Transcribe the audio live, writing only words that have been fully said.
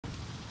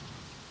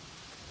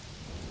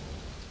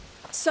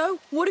So,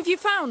 what have you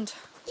found?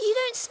 You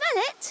don't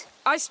smell it?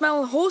 I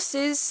smell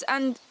horses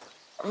and...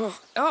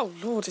 Oh,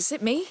 Lord, is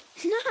it me?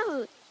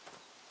 No.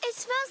 It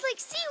smells like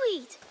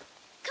seaweed.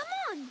 Come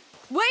on.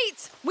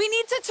 Wait! We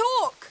need to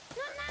talk!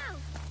 Not now.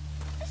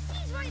 The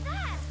sea's right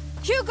there.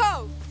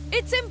 Hugo!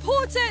 It's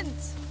important!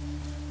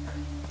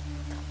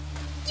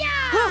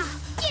 Yeah!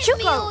 Give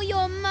me all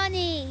your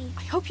money.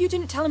 I hope you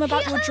didn't tell him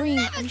about your dream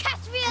Never and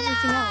catch me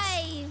everything else.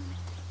 alive.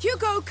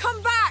 Hugo,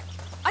 come back!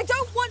 I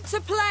don't want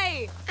to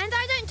play! And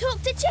I don't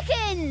talk to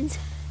chickens.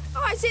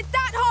 Oh, is it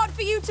that hard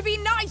for you to be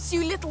nice,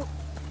 you little...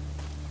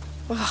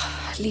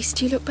 At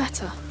least you look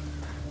better.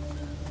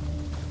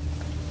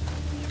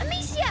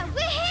 Amicia,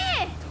 we're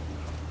here!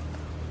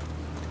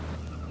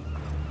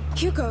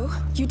 Hugo,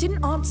 you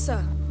didn't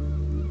answer.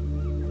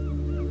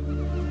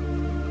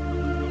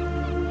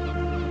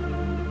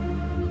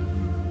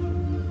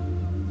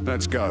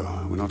 Let's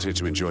go. We're not here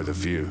to enjoy the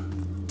view.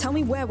 Tell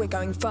me where we're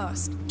going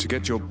first. To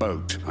get your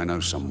boat, I know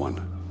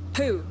someone.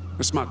 Who?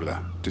 A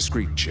smuggler.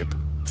 Discreet chip.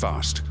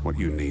 Fast. What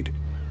you need.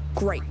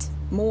 Great.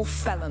 More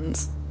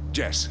felons.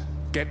 Jess,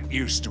 get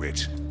used to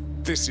it.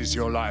 This is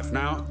your life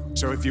now,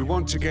 so if you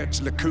want to get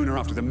to Lacuna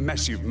after the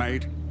mess you've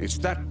made, it's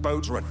that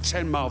boat or a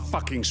 10-mile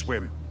fucking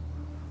swim.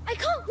 I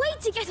can't wait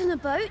to get on a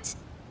boat.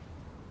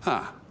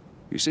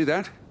 You see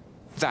that?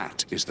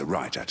 That is the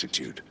right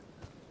attitude.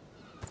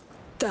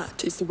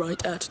 That is the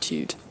right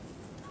attitude.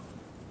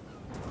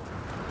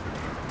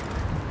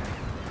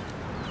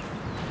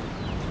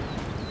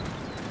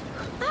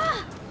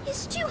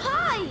 It's too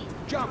high.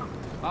 Jump!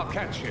 I'll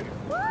catch you.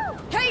 Woo!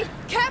 Hey,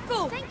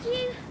 careful! Thank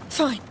you.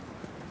 Fine.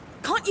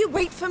 Can't you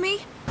wait for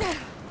me?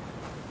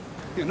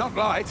 You're not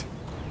light.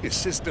 Your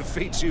sister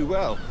feeds you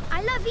well.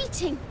 I love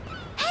eating.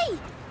 Hey,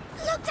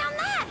 look down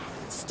there.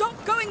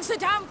 Stop going so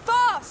damn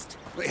fast!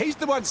 He's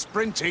the one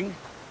sprinting.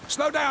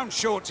 Slow down,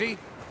 Shorty.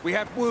 We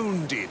have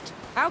wounded.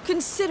 How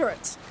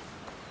considerate.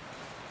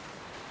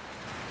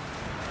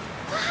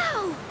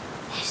 Wow,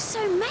 there's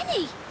so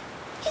many.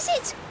 Is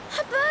it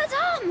a bird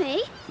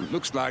army? It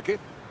looks like it.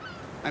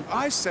 And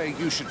I say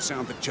you should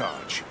sound the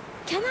charge.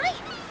 Can I?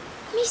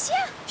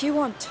 Monsieur? If you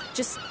want,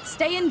 just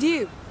stay in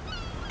view.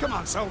 Come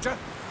on, soldier.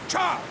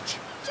 Charge!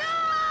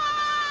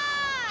 Charge!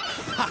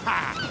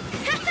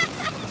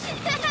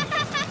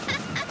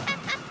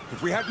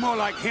 If we had more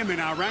like him in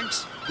our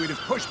ranks, we'd have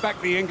pushed back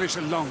the English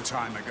a long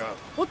time ago.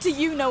 What do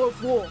you know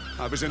of war?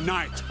 I was a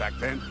knight back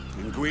then,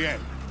 in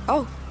Guyenne.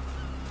 Oh.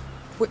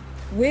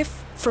 We're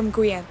from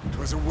Guyenne. It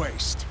was a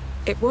waste.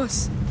 It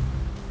was.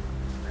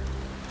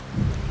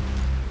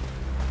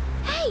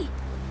 Hey,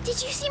 did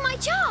you see my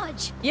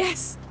charge?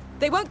 Yes.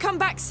 They won't come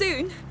back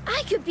soon.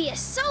 I could be a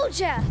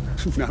soldier.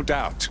 No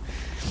doubt.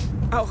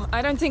 Oh,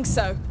 I don't think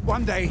so.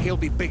 One day he'll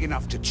be big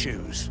enough to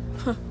choose.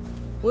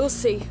 We'll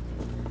see.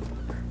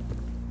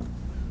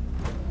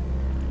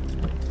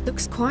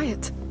 Looks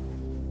quiet.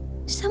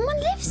 Someone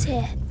lives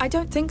here. I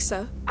don't think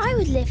so. I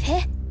would live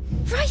here,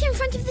 right in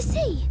front of the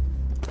sea.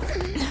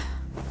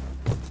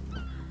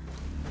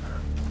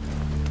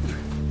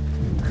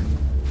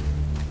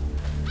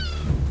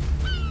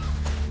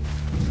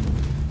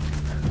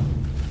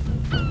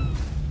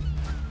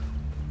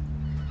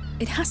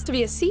 It has to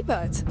be a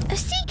seabird. A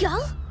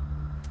seagull?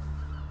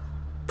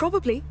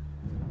 Probably.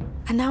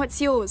 And now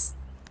it's yours.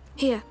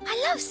 Here.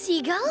 I love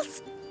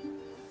seagulls.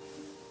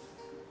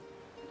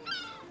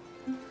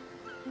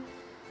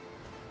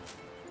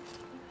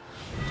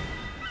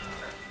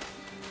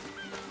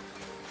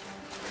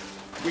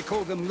 We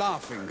call them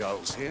laughing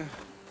gulls here.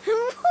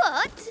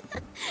 What?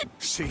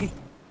 See?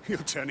 You're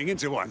turning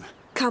into one.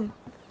 Come,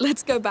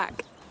 let's go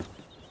back.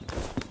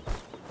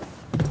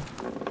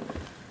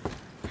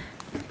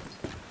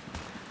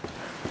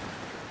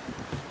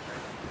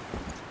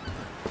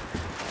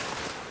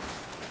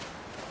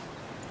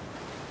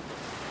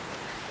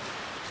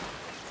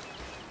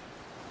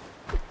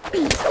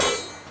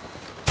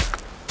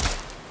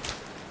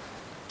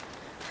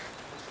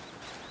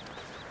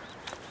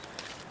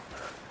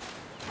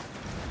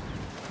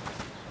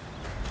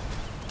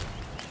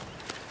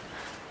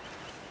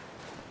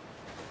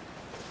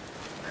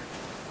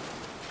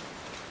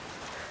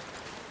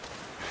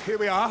 Here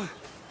we are.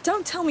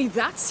 Don't tell me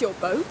that's your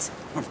boat.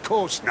 Of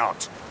course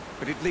not.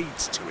 But it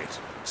leads to it.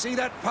 See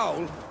that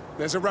pole?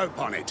 There's a rope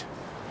on it.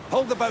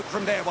 Hold the boat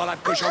from there while I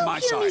push on my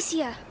side.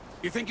 Monsieur.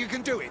 You think you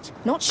can do it?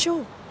 Not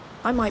sure.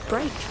 I might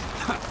break.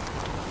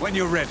 When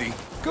you're ready.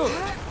 Good.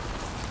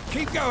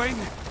 Keep going.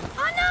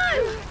 Oh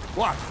no!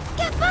 What?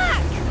 Get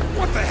back!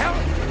 What the hell?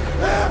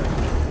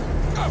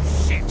 Oh,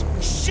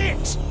 shit!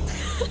 Shit!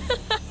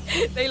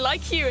 They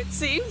like you, it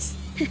seems.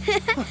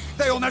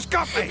 They almost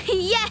got me!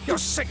 Yes! You're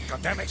sick,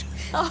 goddammit!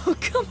 Oh,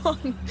 come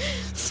on.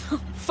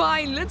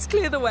 Fine, let's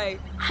clear the way.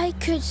 I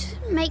could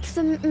make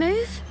them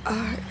move?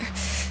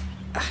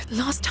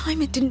 Last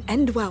time it didn't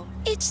end well.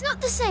 It's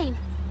not the same.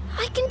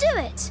 I can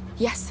do it.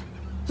 Yes,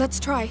 let's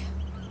try.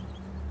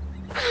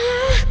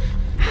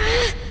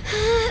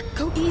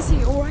 Go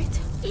easy, all right?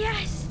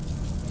 Yes.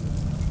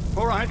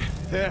 All right,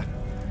 they're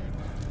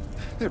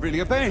really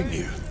obeying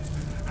you.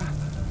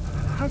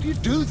 How do you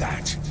do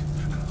that?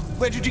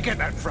 Where did you get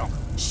that from?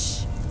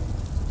 Shh.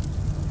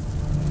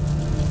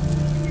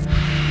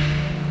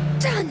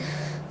 Done.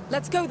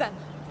 Let's go then.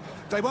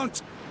 They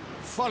won't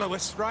follow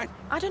us, right?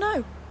 I don't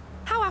know.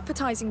 How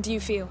appetizing do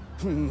you feel?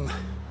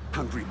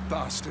 Hungry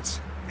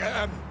bastards.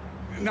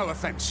 No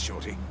offense,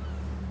 Shorty.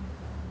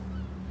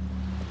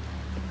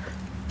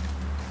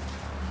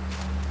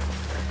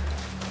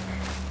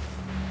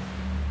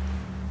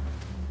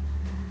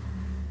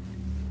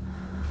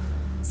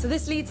 So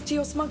this leads to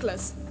your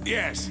smugglers?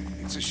 Yes,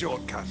 it's a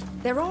shortcut.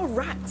 There are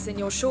rats in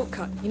your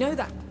shortcut, you know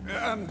that?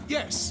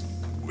 Yes.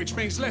 Which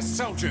means less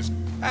soldiers.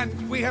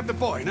 And we have the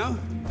boy, no?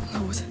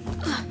 Lord,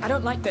 I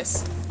don't like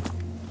this.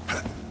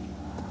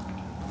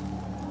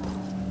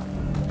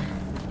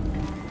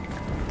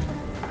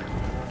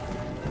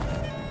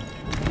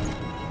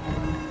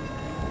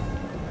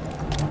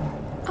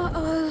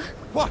 Uh-oh.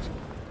 What?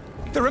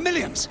 There are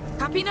millions!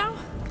 Happy now?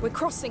 We're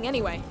crossing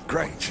anyway.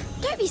 Great.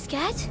 Don't be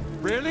scared.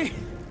 Really?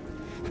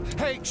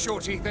 Hey,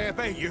 Shorty, they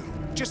obey you.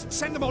 Just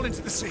send them all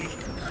into the sea.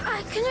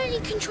 I can only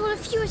control a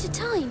few at a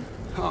time.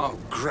 Oh,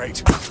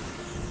 great.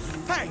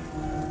 Hey!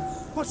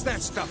 What's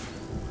that stuff?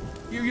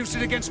 You used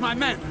it against my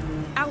men.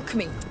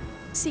 Alchemy.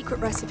 Secret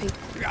recipe.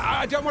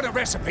 I don't want a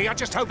recipe, I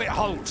just hope it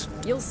holds.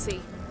 You'll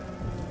see.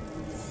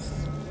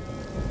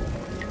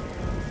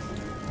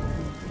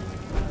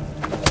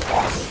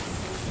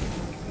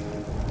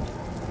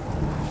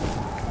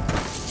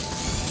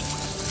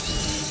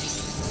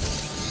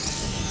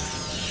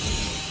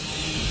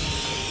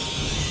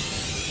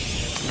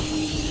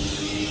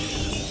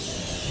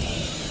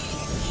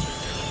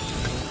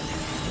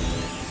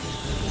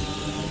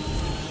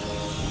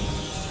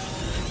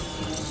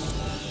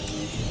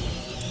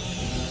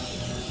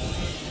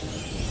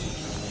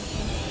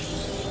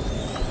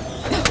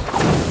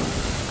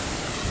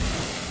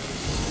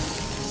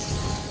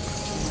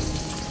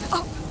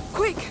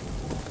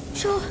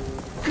 Sure.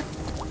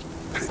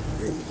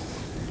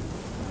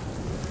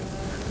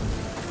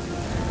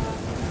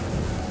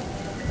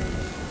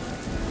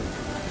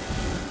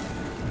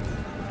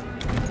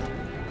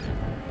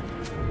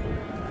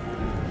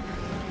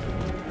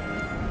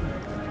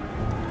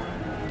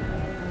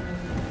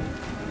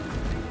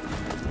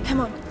 Come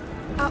on.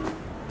 Up.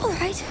 All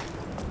right.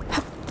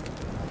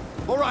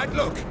 All right,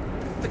 look.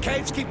 The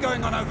caves keep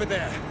going on over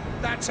there.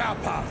 That's our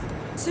path.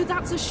 So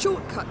that's a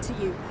shortcut to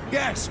you?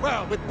 Yes,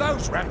 well, with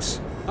those rats,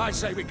 I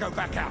say we go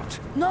back out.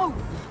 No!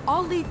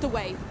 I'll lead the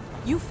way.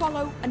 You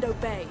follow and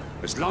obey.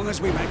 As long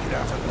as we make it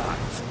out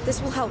alive.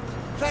 This will help.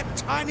 That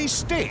tiny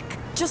stick!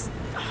 Just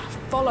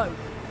follow.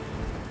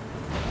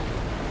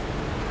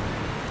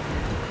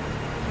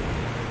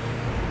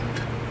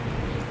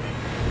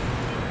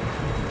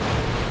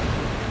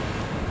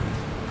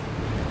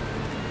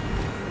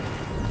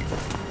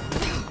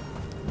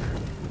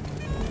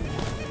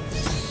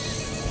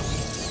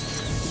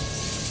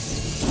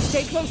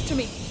 Stay close to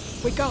me.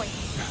 We're going.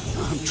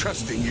 I'm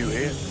trusting you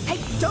here. Hey,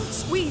 don't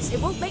squeeze. It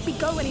won't make me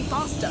go any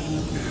faster.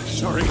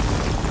 Sorry.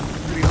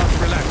 Pretty hard to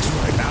relax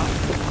right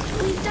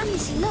now. We've done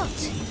this a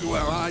lot.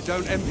 Well, I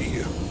don't envy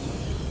you.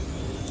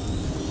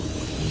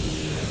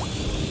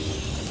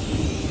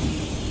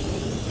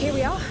 Here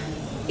we are.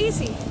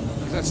 Easy.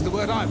 That's the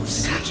word I was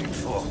searching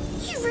for.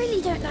 You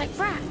really don't like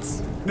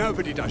rats.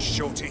 Nobody does,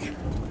 Shorty.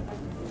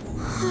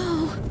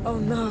 Oh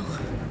no.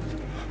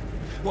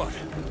 What?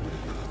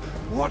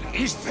 What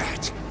is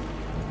that?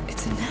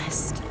 It's a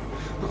nest.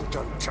 Oh,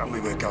 don't tell me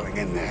we're going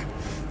in there.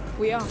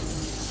 We are. We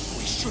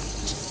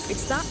shouldn't.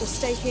 It's that or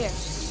stay here.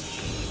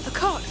 A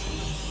cart.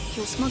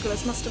 Your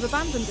smugglers must have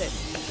abandoned it.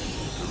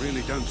 I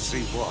really don't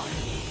see why.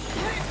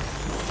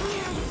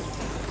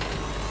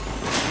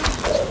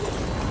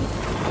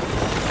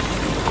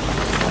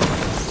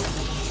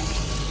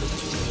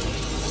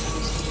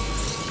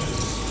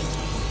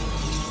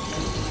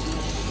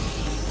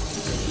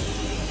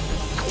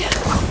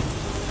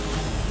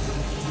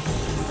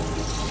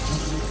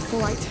 All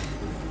right.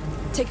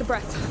 Take a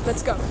breath.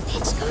 Let's go.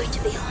 It's going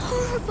to be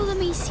horrible,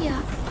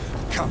 Amicia.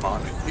 Come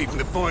on, even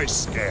the boy's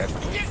scared.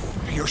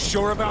 You're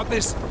sure about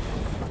this?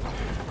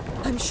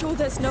 I'm sure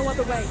there's no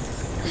other way.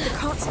 The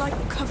cart's light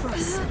will cover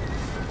us.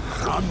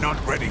 I'm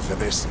not ready for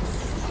this.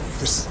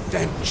 The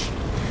stench.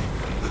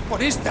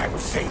 What is that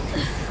thing?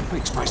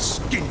 Makes my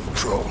skin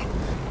crawl.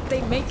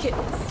 They make it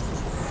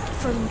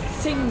from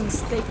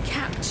things they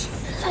catch.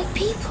 Like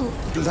people.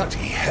 Bloody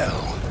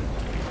hell.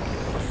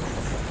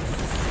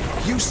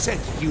 You said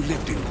you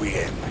lived in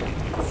Requiem.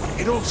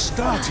 It all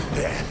started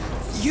there.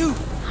 You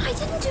I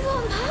didn't do it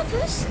on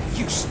purpose.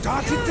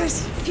 started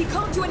this? He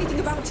can't do anything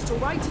about it, all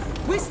right?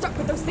 We're stuck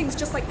with those things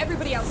just like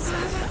everybody else.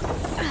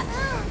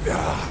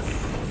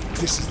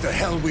 This is the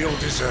hell we all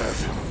deserve.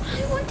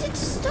 I wanted to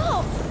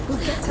stop. We'll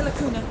get to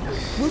Lacuna.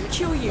 We'll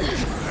cure you.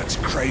 That's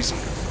crazy.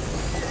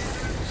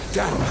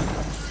 Damn.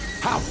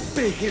 How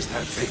big is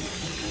that thing?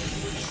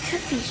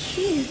 It could be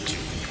huge.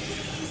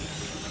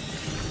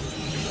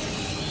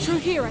 Through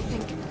here, I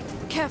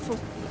think. Careful.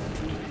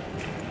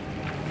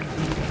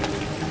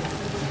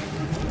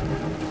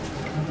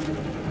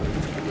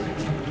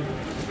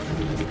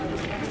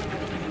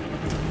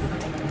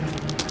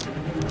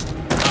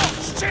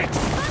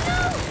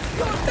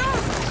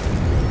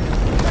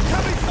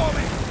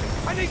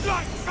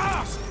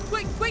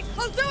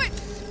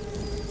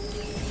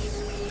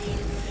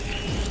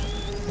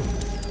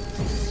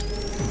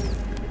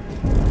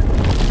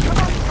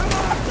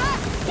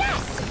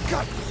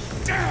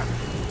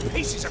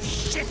 pieces of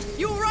shit!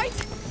 You alright?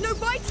 No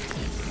bite?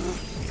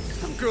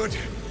 I'm good.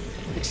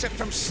 Except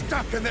I'm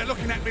stuck and they're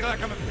looking at me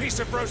like I'm a piece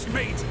of roast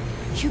meat.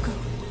 Hugo,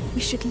 we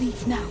should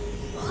leave now.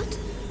 What?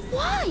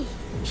 Why?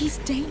 He's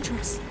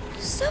dangerous.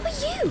 So are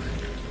you.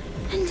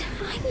 And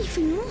I'm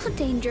even more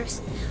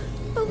dangerous.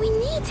 But we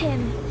need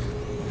him.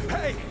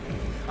 Hey!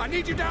 I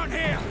need you down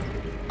here!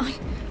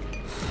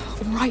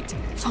 Alright,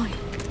 fine.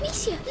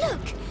 Amicia,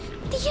 look!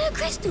 The yellow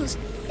crystals!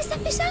 It's that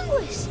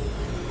Bisanguis!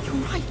 You're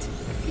right.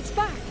 It's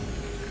back.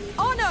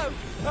 Oh no!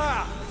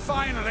 Ah,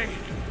 finally!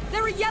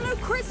 There are yellow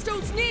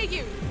crystals near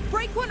you!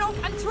 Break one off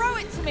and throw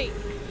it to me!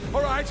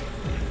 All right.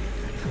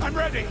 I'm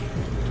ready.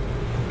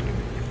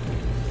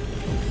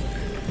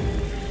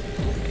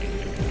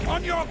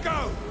 On your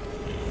go!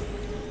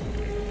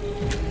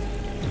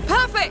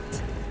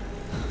 Perfect!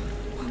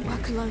 Won't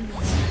work alone,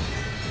 Liz.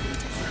 Need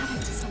to add it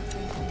to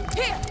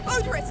something. Here,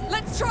 Odorous,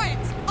 let's try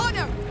it! Oh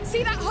no!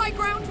 See that high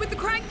ground with the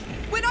crank?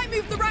 When I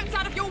move the rats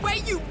out of your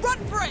way, you run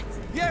for it!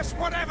 Yes,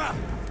 whatever!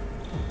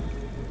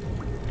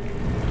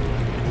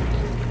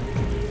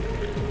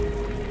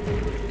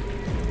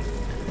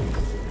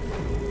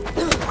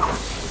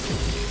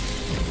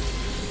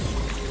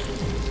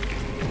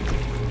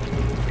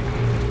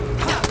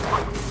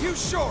 You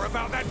sure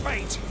about that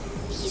bait?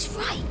 He's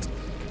right.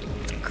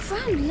 The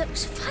ground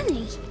looks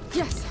funny.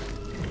 Yes.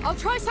 I'll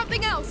try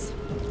something else.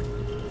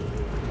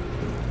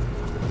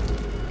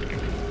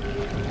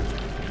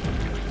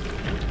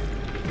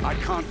 I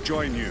can't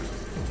join you.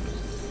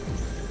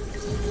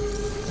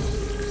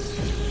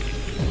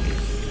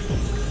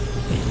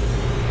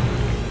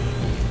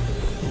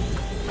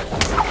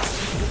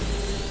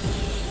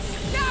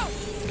 No!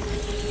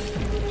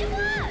 It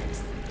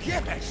works!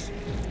 Yes!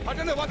 I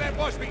don't know what that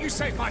was, but you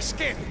saved my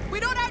skin.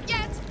 We're not out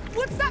yet!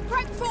 What's that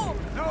crank for?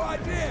 No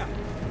idea.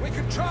 We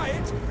could try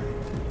it.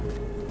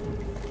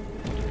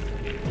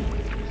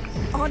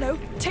 Oh no,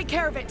 take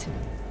care of it.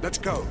 Let's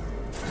go.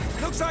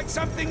 Looks like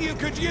something you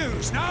could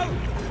use, no?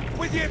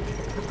 With your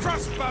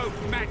crossbow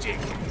magic.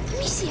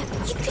 Amicia,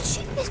 you could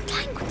shoot this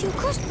plank with your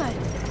crossbow.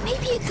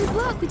 Maybe it could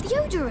work with the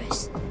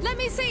Odorous. Let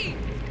me see!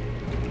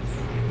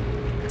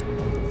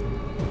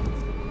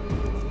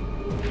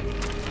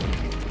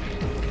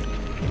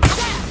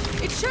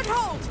 There! It should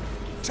hold!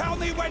 Tell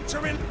me when to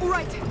All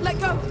right, let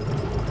go.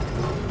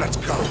 Let's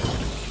go.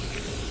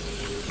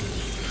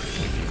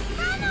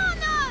 Oh,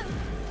 no!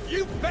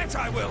 You bet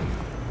I will.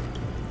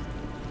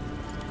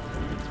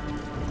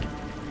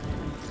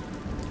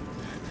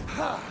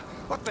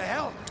 What the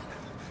hell?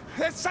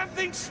 There's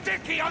something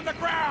sticky on the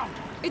ground!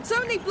 It's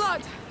only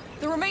blood.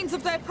 The remains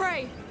of their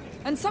prey.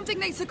 And something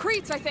they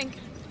secrete, I think.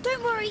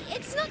 Don't worry,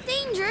 it's not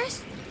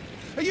dangerous.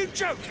 Are you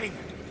joking?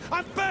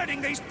 I'm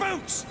burning these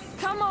boots!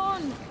 Come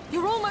on,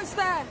 you're almost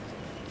there.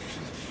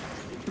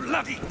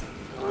 Bloody,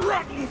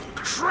 rotten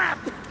crap!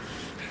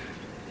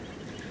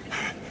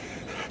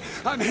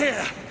 I'm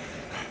here.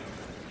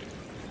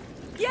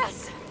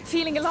 Yes,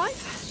 feeling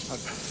alive?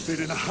 I've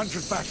been in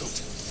 100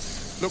 battles.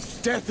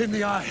 Looked death in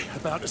the eye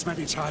about as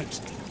many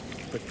times.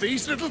 But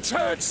these little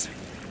turds,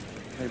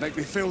 they make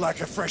me feel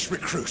like a fresh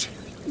recruit.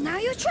 Now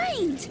you're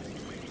trained.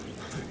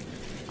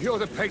 You're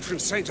the patron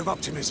saint of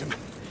optimism.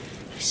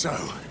 So,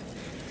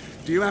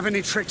 do you have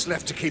any tricks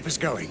left to keep us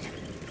going?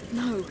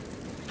 No,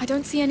 I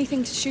don't see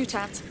anything to shoot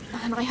at.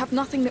 And I have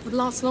nothing that would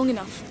last long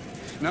enough.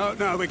 No,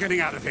 we're getting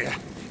out of here.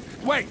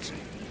 Wait!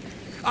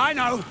 I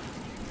know!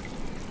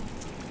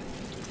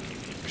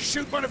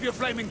 Shoot one of your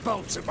flaming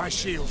bolts at my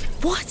shield.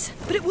 What?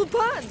 But it will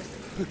burn!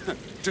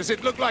 Does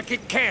it look like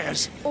it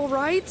cares? All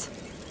right.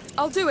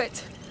 I'll do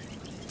it.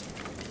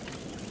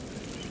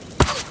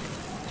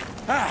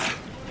 Ah!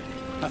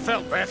 I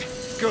felt that.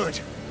 Good.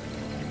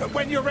 But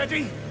when you're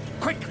ready,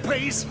 quick,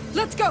 please.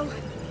 Let's go!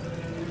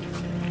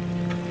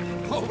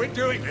 Oh, we're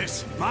doing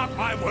this. Mark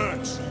my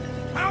words.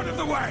 Out of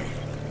the way!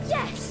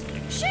 Yes,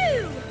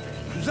 shoo!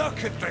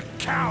 Look at the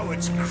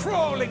cowards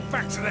crawling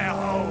back to their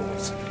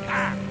holes.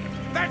 Ah,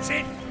 that's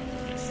it.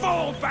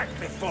 Fall back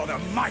before the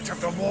might of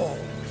the wall.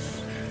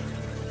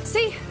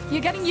 See?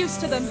 You're getting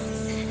used to them.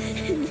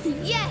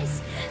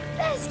 Yes,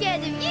 they're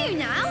scared of you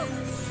now.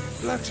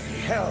 Bloody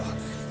hell.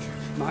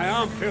 My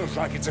arm feels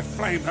like it's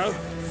aflame, though.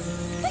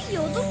 But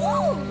you're the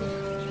wall.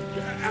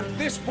 And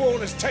this wall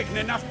has taken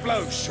enough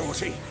blows,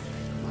 Shorty.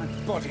 My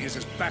body is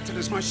as battered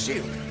as my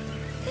shield.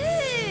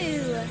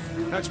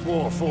 Ooh. That's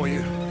war for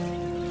you.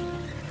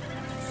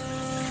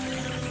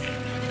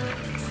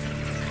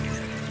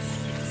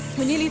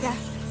 We're nearly there.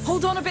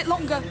 Hold on a bit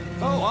longer.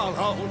 Oh, I'll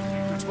hold.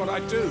 That's what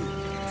I do.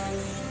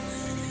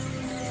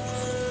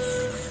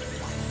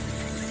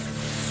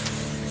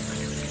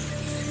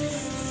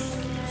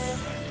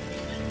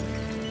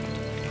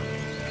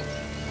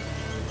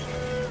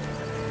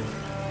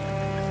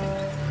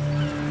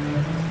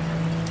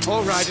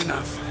 All right,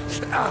 enough.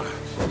 Ah,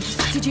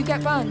 Did you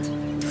get burned?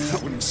 I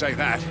wouldn't say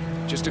that.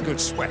 Just a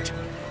good sweat.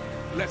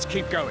 Let's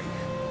keep going.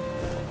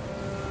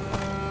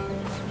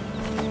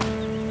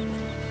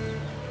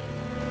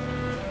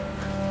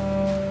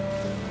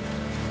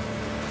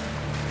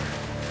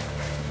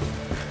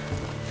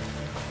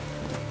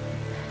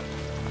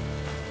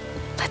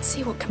 Let's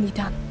see what can be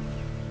done.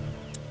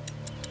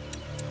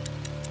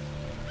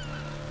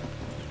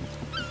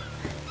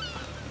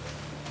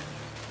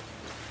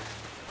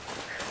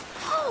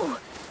 Oh,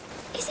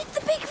 is it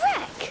the big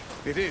wreck?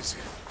 It is.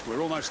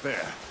 We're almost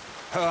there.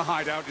 Her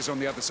hideout is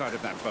on the other side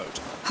of that boat.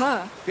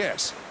 Her?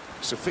 Yes,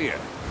 Sophia,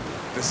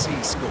 the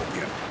Sea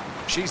Scorpion.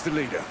 She's the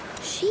leader.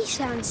 She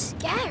sounds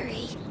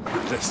scary.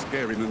 Less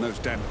scary than those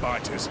damn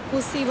biters.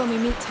 We'll see when we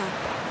meet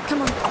her.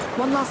 Come on,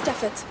 one last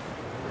effort.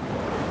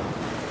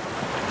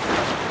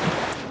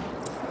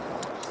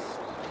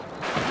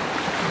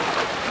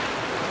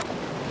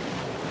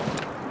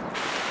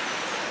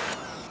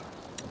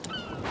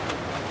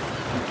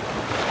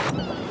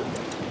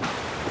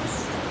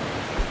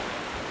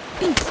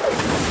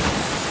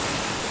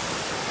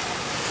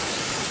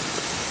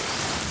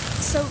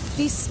 So,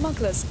 these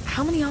smugglers,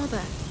 how many are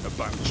there? A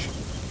bunch.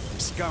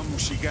 Scum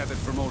she gathered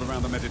from all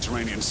around the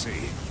Mediterranean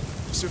Sea.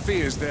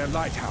 Sophia's their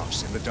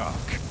lighthouse in the dark.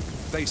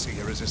 They see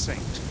her as a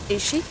saint.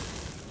 Is she?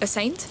 A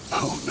saint?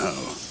 Oh, no.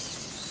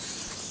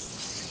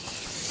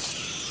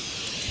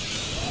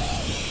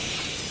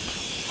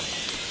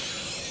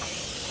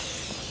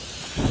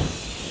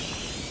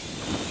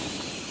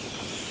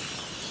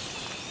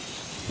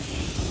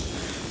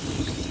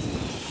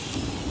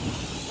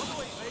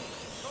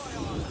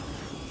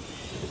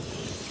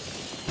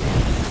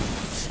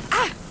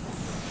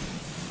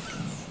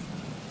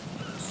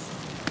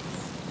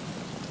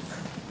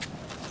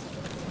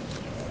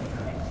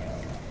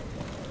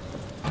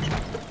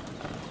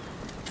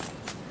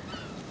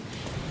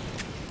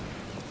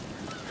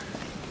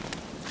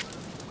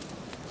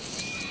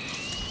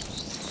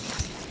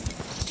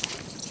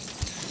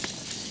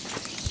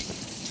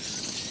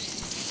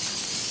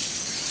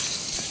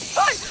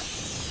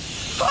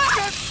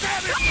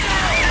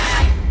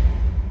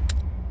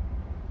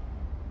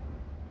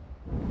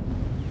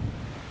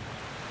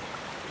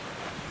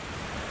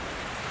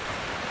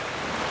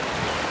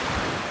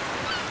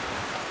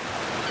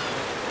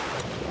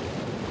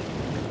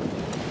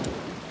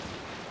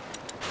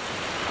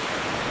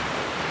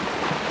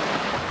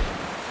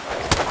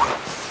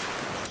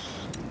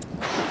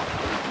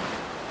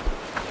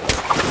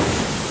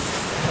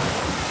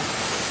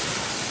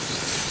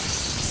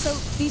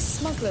 These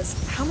smugglers,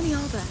 how many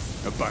are there?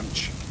 A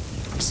bunch.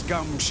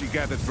 Scum she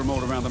gathered from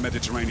all around the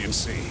Mediterranean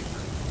Sea.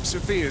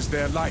 Sophia's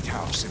their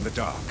lighthouse in the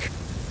dark.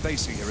 They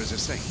see her as a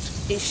saint.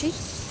 Is she?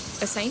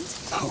 A saint?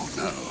 Oh,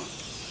 no.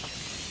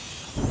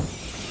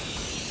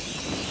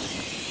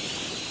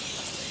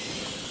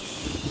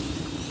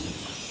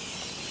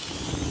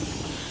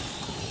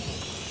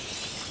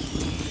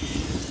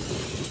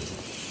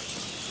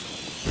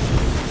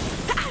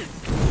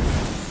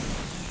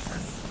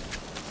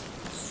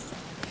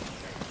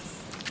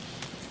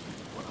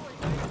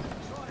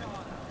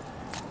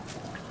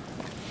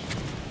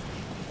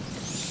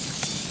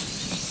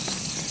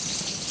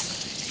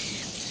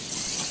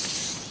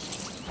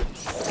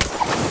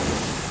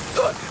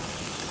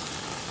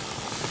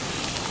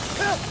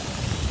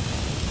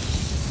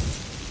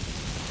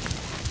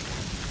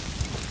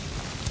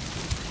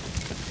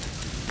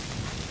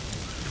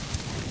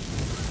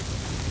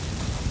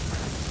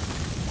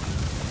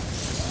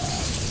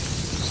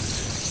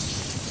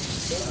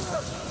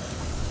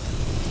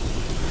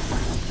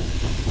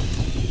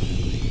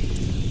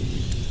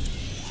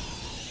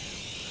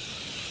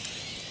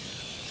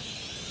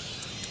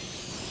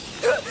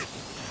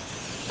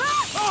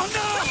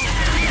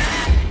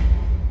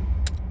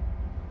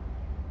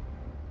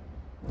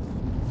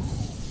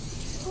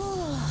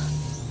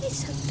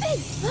 It's a big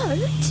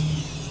boat.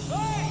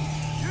 Hey!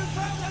 You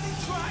found any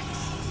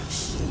tracks?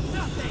 Shh,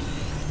 nothing.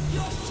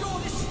 You're sure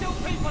there's still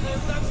people in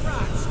those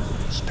rats?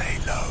 Stay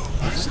low.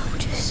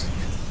 Soldiers.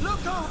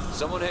 Look up!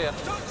 Someone here.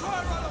 Don't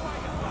try and run away!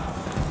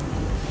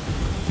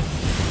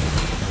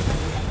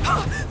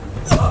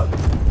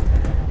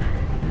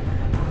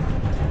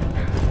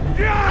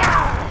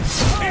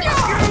 It's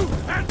you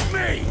and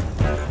me!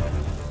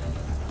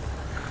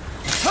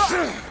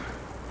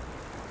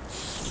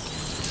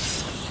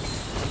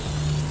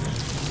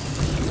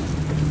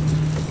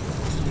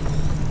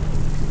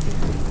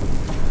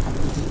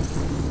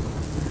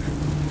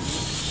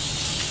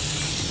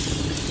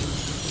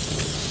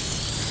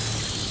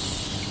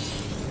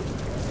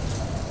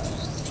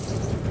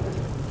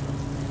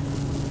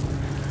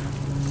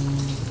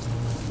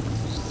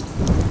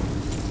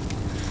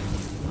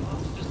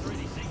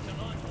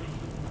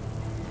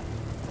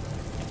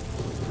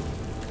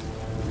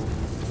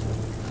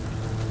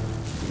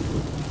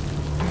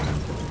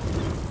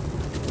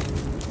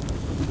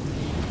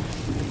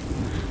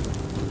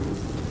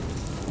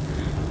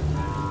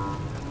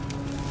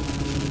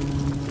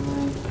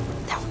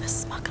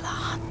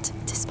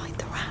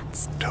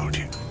 Told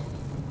you.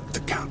 The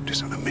Count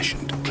is on a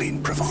mission to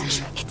clean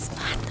Provence. It's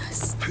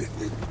madness.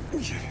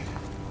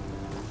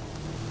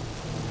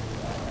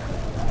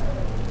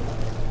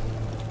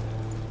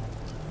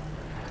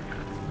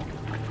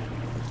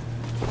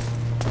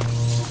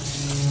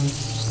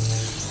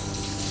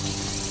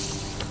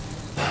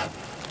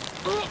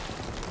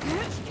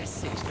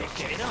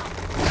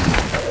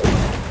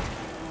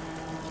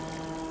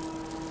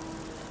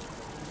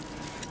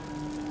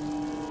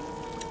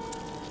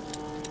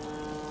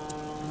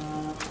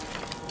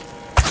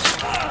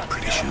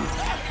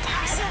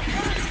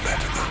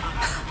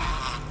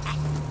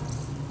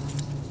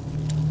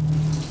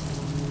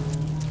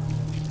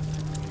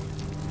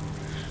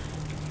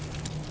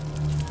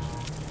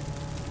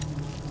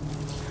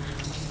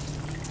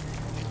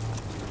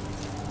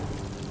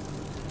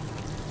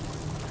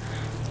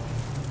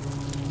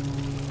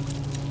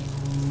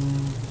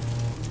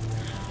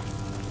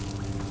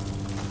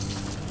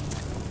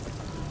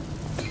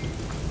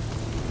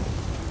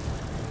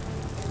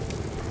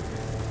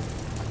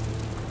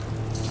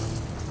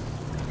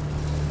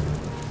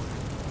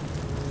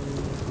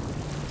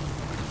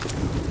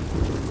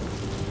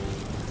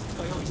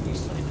 You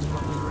say what's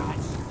wrong with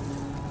rats?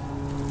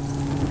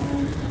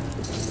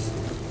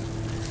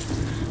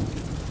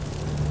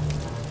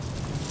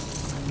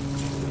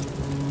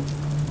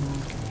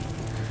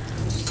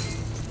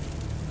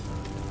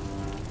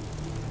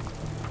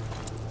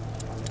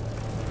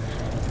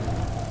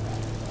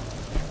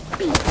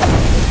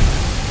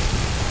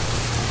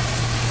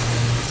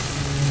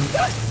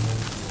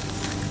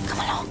 Come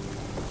along.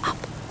 Up.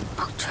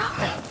 I'll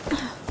try.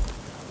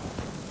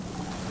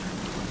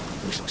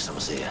 Looks like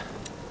someone's here.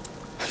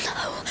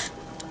 No.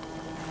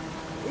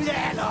 Who the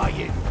hell are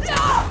you?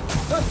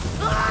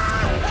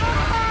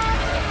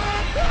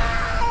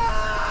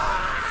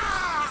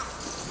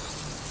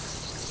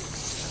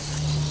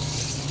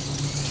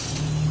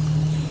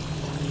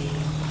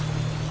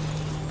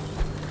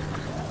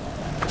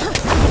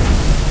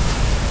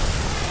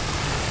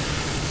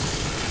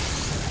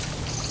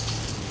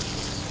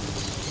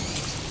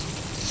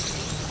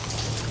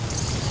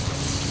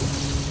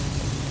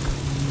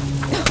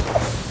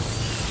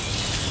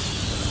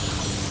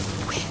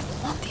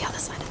 We're on the other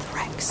side of the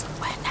wrecks.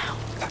 Where now?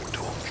 That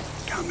door,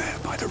 down there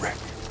by the wreck.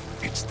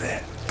 It's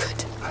there.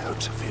 Good. I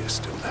hope Sophia's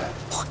still there.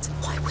 What?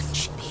 Why wouldn't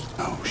she be?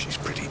 Oh, she's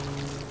pretty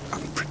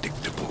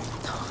unpredictable.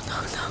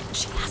 No.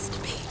 She has to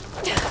be.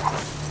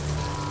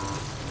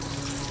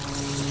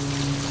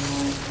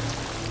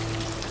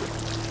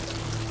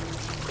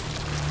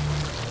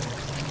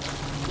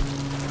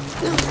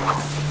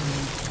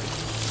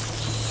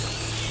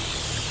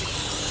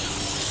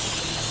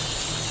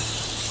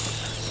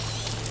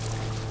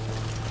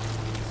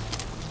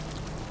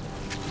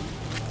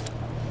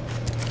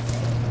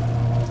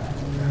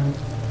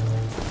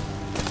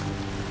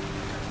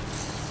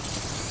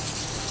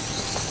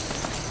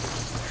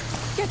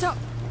 Get up!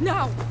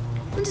 Now!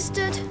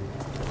 Understood.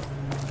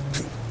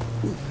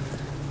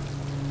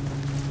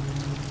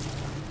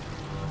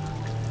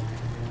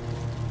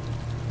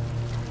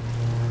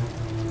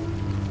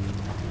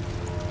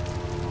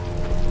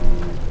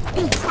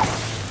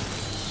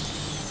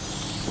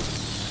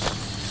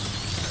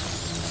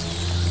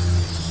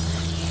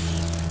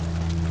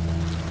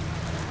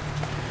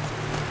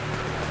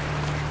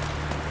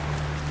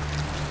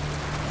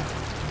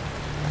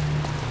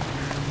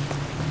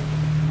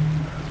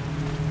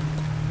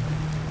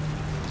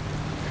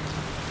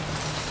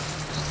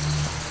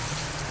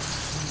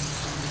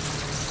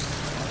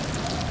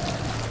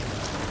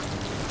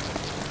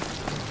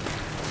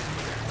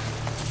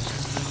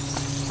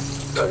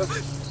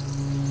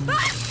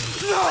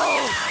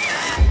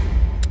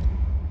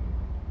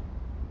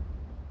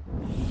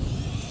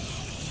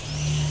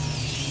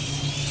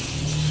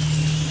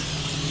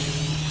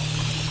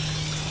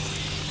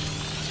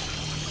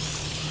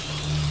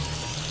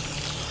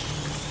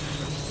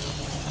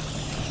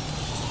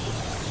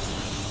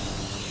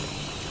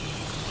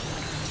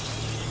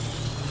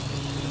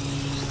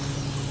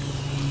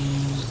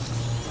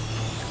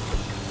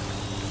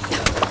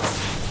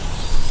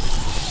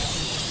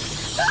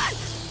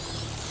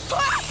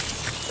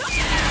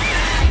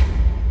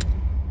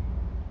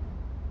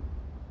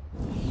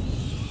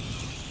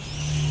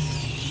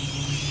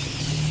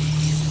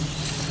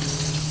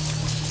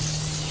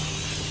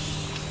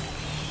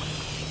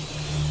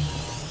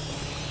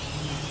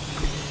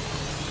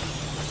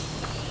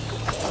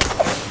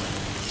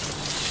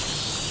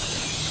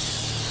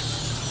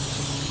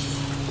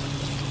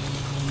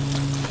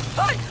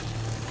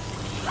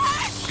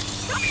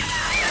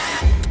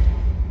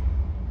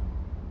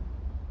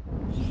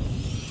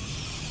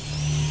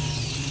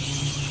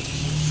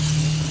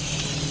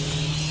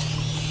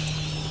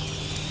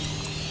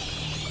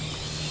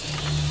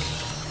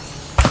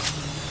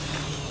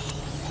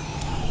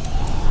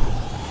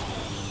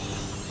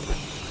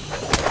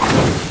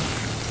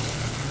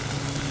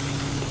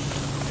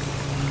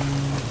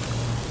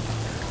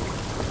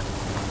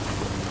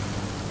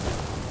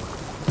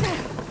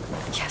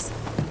 Yes,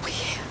 we're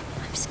here.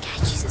 I'm scared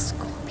she's a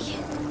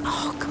scorpion.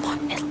 Oh, come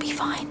on, it'll be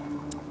fine.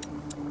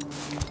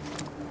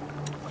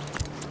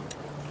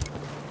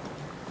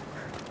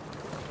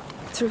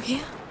 Through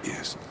here?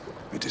 Yes,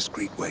 a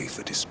discreet way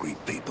for discreet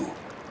people.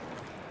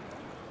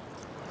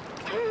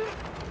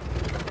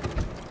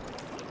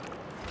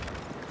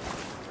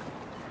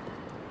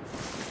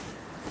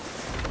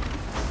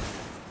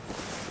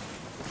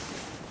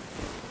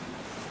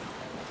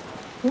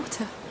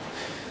 Water.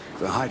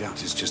 The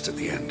hideout is just at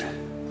the end.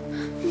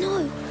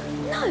 No.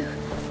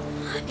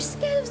 I'm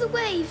scared of the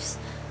waves.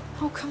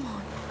 Oh, come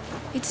on.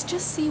 It's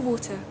just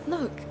seawater.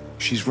 Look.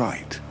 She's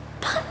right.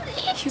 But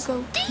it's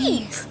Hugo, deep.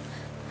 please.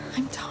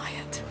 I'm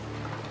tired.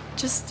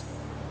 Just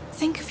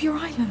think of your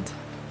island.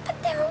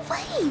 But there are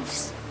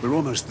waves. We're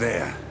almost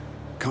there.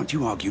 Can't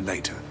you argue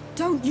later?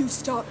 Don't you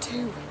start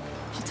too.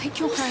 I'll take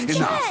your hand.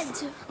 Enough.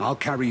 Scared. I'll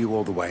carry you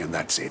all the way and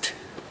that's it.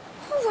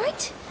 All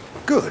right.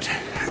 Good.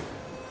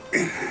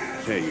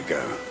 There you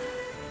go.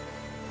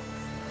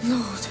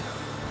 Lord.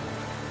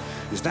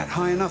 Is that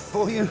high enough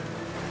for you?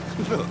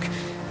 Look,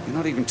 you're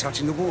not even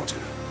touching the water.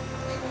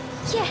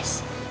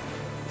 Yes.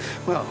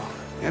 Well,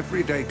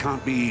 every day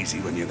can't be easy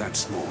when you're that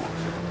small.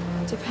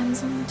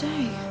 Depends on the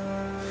day.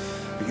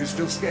 Are you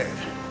still scared?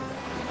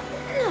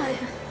 No,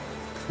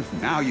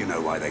 Now you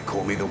know why they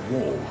call me the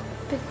Wall.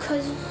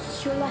 because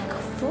you're like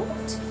a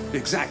fort.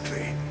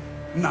 Exactly.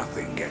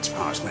 Nothing gets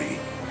past me.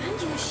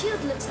 And your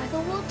shield looks like a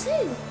wall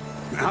too.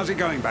 How's it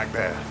going back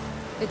there?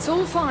 It's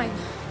all fine,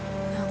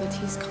 now that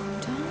he's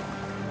calmed down.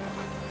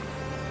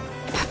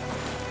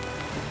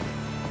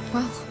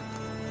 Well,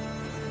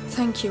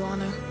 thank you,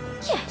 Arno.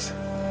 Yes,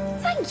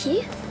 thank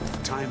you.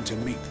 Time to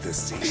meet the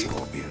sea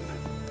scorpion.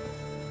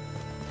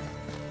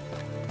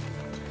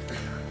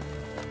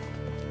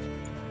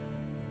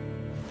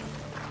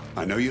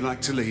 I know you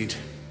like to lead,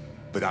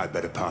 but I'd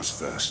better pass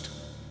first.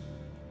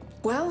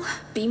 Well,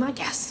 be my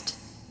guest.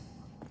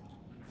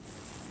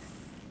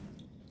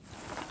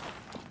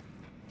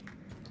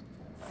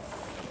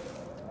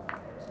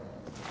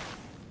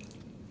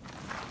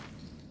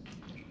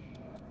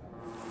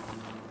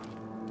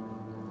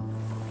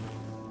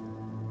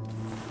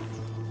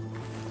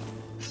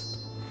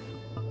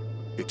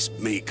 It's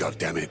me,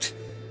 goddammit.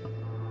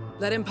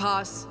 Let him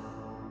pass.